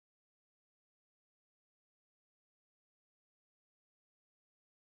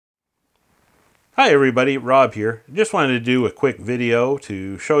Hi everybody, Rob here. Just wanted to do a quick video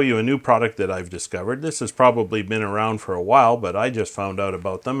to show you a new product that I've discovered. This has probably been around for a while, but I just found out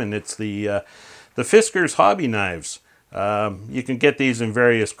about them, and it's the FISKARS hobby knives. You can get these in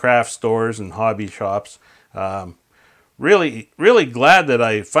various craft stores and hobby shops. Really glad that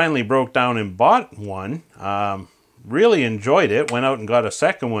I finally broke down and bought one. Really enjoyed it. Went out and got a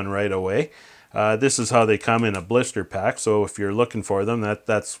second one right away. This is how they come in a blister pack, so if you're looking for them,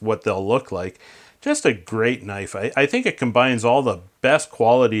 that's what they'll look like. Just a great knife. I think it combines all the best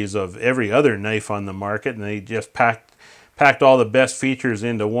qualities of every other knife on the market, and they just packed all the best features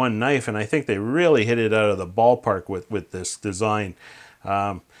into one knife, and I think they really hit it out of the ballpark with this design.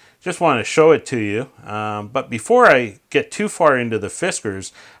 Just want to show it to you. But before I get too far into the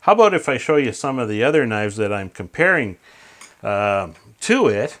FISKARS, how about if I show you some of the other knives that I'm comparing to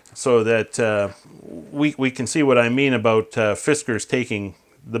it, so that we can see what I mean about FISKARS taking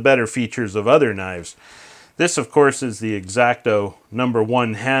the better features of other knives. This, of course, is the X-acto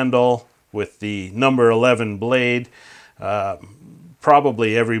 #1 handle with the #11 blade.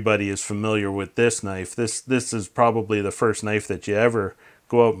 Probably everybody is familiar with this knife. This is probably the first knife that you ever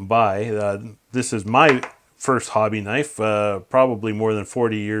go out and buy. This is my first hobby knife, probably more than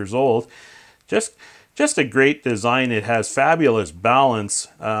 40 years old. Just a great design. It has fabulous balance.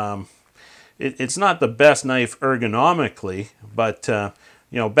 It's not the best knife ergonomically, but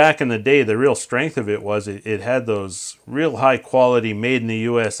you know, back in the day, the real strength of it was it had those real high quality made in the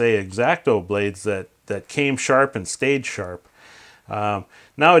USA X-acto blades that came sharp and stayed sharp.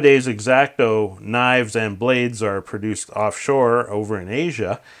 Nowadays, X-acto knives and blades are produced offshore over in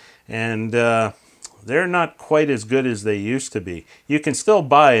Asia, and they're not quite as good as they used to be. You can still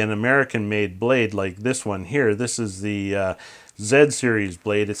buy an American-made blade like this one here. This is the Z series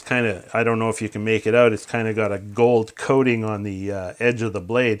blade. It's kind of, I don't know if you can make it out, it's kind of got a gold coating on the edge of the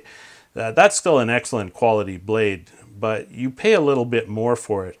blade. That's still an excellent quality blade, but you pay a little bit more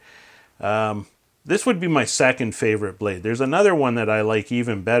for it. This would be my second favorite blade. There's another one that I like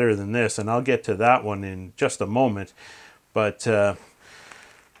even better than this, and I'll get to that one in just a moment. But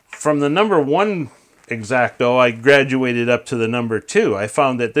from the #1 X-acto, I graduated up to the #2. I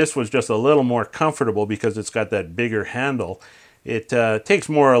found that this was just a little more comfortable because it's got that bigger handle. It takes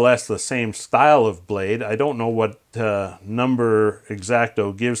more or less the same style of blade. I don't know what number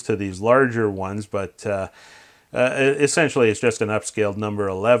X-acto gives to these larger ones, but essentially it's just an upscaled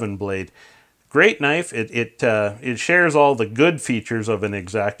 #11 blade. Great knife. It shares all the good features of an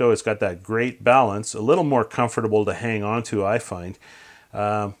X-acto. It's got that great balance, a little more comfortable to hang on to, I find.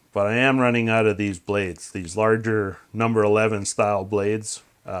 But I am running out of these blades, these larger #11 style blades.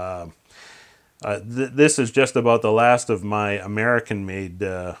 This is just about the last of my American-made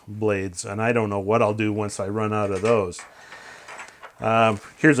blades, and I don't know what I'll do once I run out of those.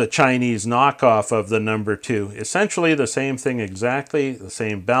 Here's a Chinese knockoff of the #2. Essentially the same thing exactly, the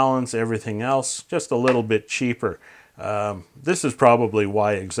same balance, everything else, just a little bit cheaper. This is probably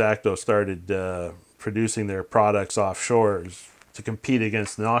why X-acto started producing their products offshore, to compete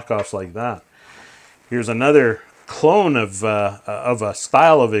against knockoffs like that. Here's another clone of a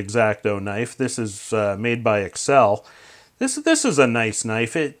style of X-acto knife. This is made by Excel. This is a nice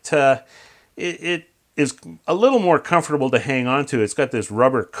knife. It is a little more comfortable to hang on to. It's got this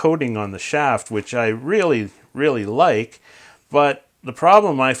rubber coating on the shaft, which I really like. But the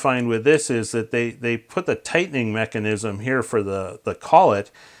problem I find with this is that they put the tightening mechanism here for the collet.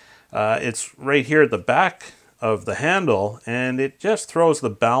 It's right here at the back of the handle, and it just throws the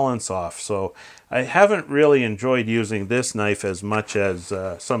balance off. So I haven't really enjoyed using this knife as much as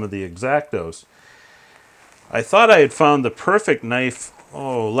some of the X-actos. I thought I had found the perfect knife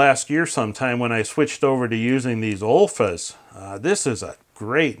last year sometime when I switched over to using these Olfas. This is a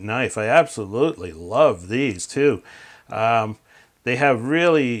great knife. I absolutely love these too. They have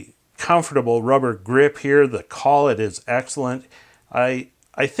really comfortable rubber grip here. The collet is excellent.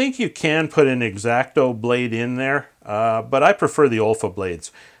 I think you can put an X-acto blade in there, but I prefer the Olfa blades.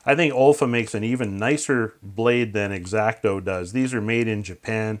 I think Olfa makes an even nicer blade than X-acto does. These are made in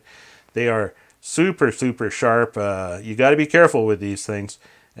Japan. They are super sharp. You got to be careful with these things,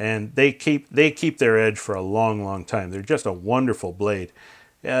 and they keep their edge for a long time. They're just a wonderful blade.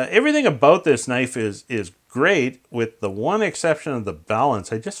 Everything about this knife is great, with the one exception of the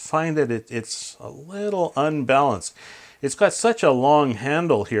balance. I just find that it's a little unbalanced. It's got such a long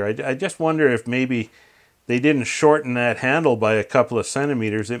handle here. I just wonder if maybe they didn't shorten that handle by a couple of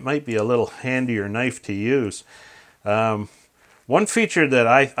centimeters. It might be a little handier knife to use. One feature that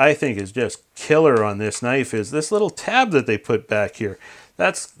I think is just killer on this knife is this little tab that they put back here.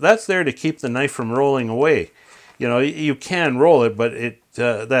 That's there to keep the knife from rolling away. you know, you can roll it, but it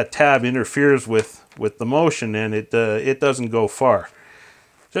that tab interferes with the motion, and it doesn't go far.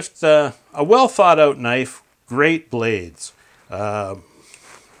 Just a well thought out knife, great blades.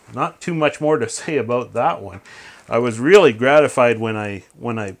 Not too much more to say about that one. I was really gratified when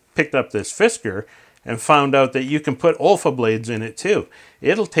I picked up this Fiskar and found out that you can put Olfa blades in it too.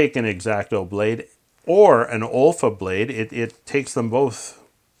 It'll take an X-acto blade or an Olfa blade. It takes them both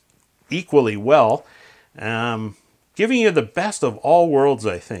equally well, giving you the best of all worlds,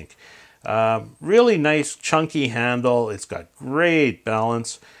 I think. Really nice chunky handle. It's got great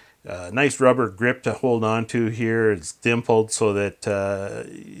balance. Nice rubber grip to hold on to here. It's dimpled so that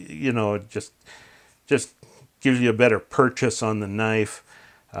you know, it just gives you a better purchase on the knife.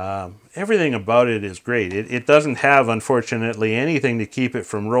 Everything about it is great. It doesn't have, unfortunately, anything to keep it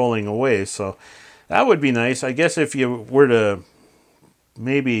from rolling away, so that would be nice. I guess if you were to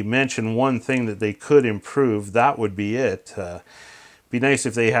maybe mention one thing that they could improve, that would be it. Be nice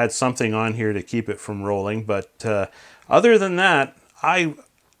if they had something on here to keep it from rolling, but other than that, I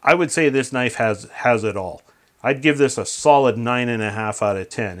would say this knife has it all. I'd give this a solid 9.5 out of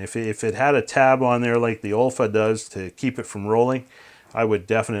 10. If it had a tab on there like the Olfa does to keep it from rolling, I would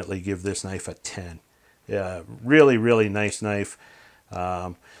definitely give this knife a 10. Yeah, really, really nice knife.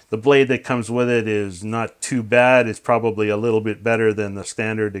 The blade that comes with it is not too bad. It's probably a little bit better than the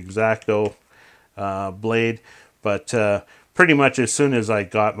standard X-acto blade, but pretty much as soon as I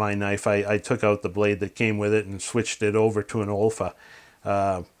got my knife, I took out the blade that came with it and switched it over to an Olfa.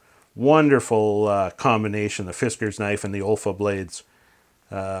 Wonderful combination, the FISKARS knife and the Olfa blades.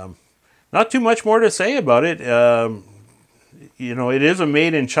 Not too much more to say about it. You know, it is a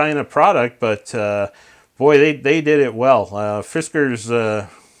made in China product, but boy, they did it well. FISKARS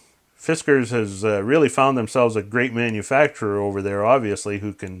has really found themselves a great manufacturer over there, obviously,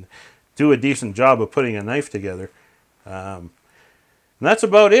 who can do a decent job of putting a knife together. And that's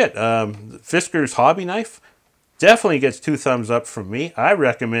about it. FISKARS hobby knife definitely gets 2 thumbs up from me. I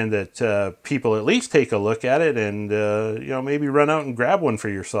recommend that people at least take a look at it and you know, maybe run out and grab one for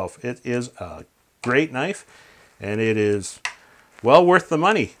yourself. It is a great knife, and it is well worth the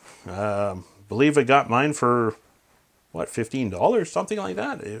money. Believe I got mine for what, $15, something like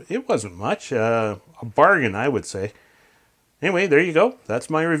that. It wasn't much. A bargain, I would say. Anyway, there you go. That's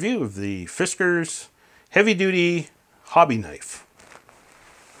my review of the FISKARS heavy duty hobby knife.